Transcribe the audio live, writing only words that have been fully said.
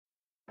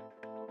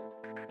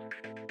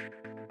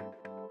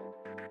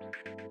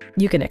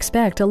You can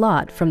expect a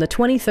lot from the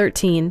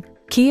 2013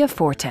 Kia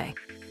Forte.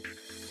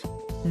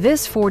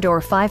 This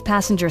four-door,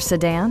 five-passenger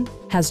sedan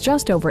has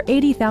just over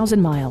 80,000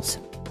 miles.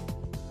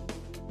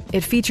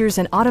 It features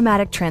an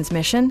automatic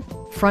transmission,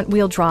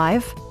 front-wheel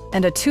drive,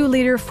 and a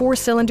 2-liter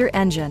four-cylinder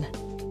engine.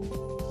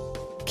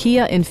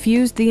 Kia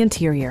infused the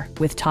interior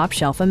with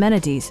top-shelf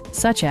amenities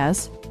such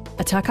as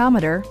a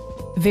tachometer,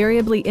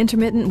 variably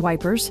intermittent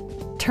wipers,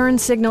 turn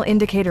signal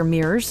indicator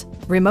mirrors,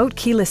 remote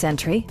keyless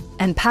entry,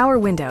 and power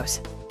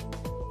windows.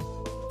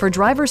 For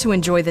drivers who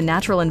enjoy the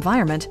natural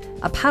environment,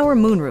 a power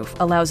moonroof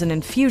allows an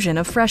infusion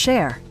of fresh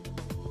air.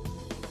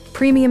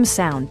 Premium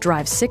sound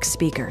drives 6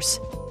 speakers,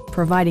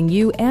 providing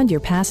you and your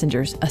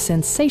passengers a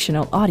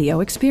sensational audio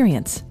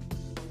experience.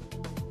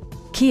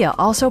 Kia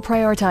also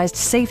prioritized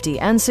safety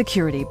and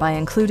security by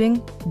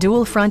including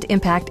dual front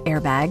impact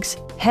airbags,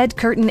 head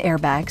curtain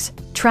airbags,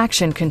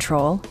 traction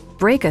control,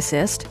 brake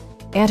assist,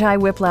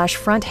 anti-whiplash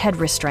front head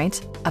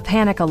restraints, a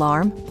panic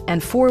alarm,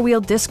 and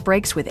 4-wheel disc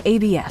brakes with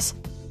ABS.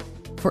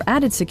 For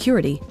added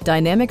security,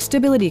 dynamic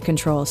stability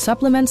control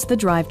supplements the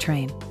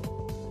drivetrain.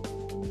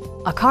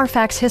 A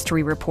Carfax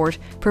history report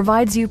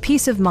provides you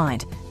peace of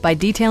mind by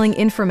detailing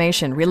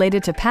information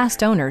related to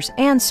past owners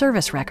and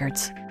service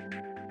records.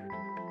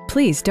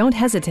 Please don't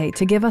hesitate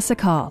to give us a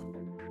call.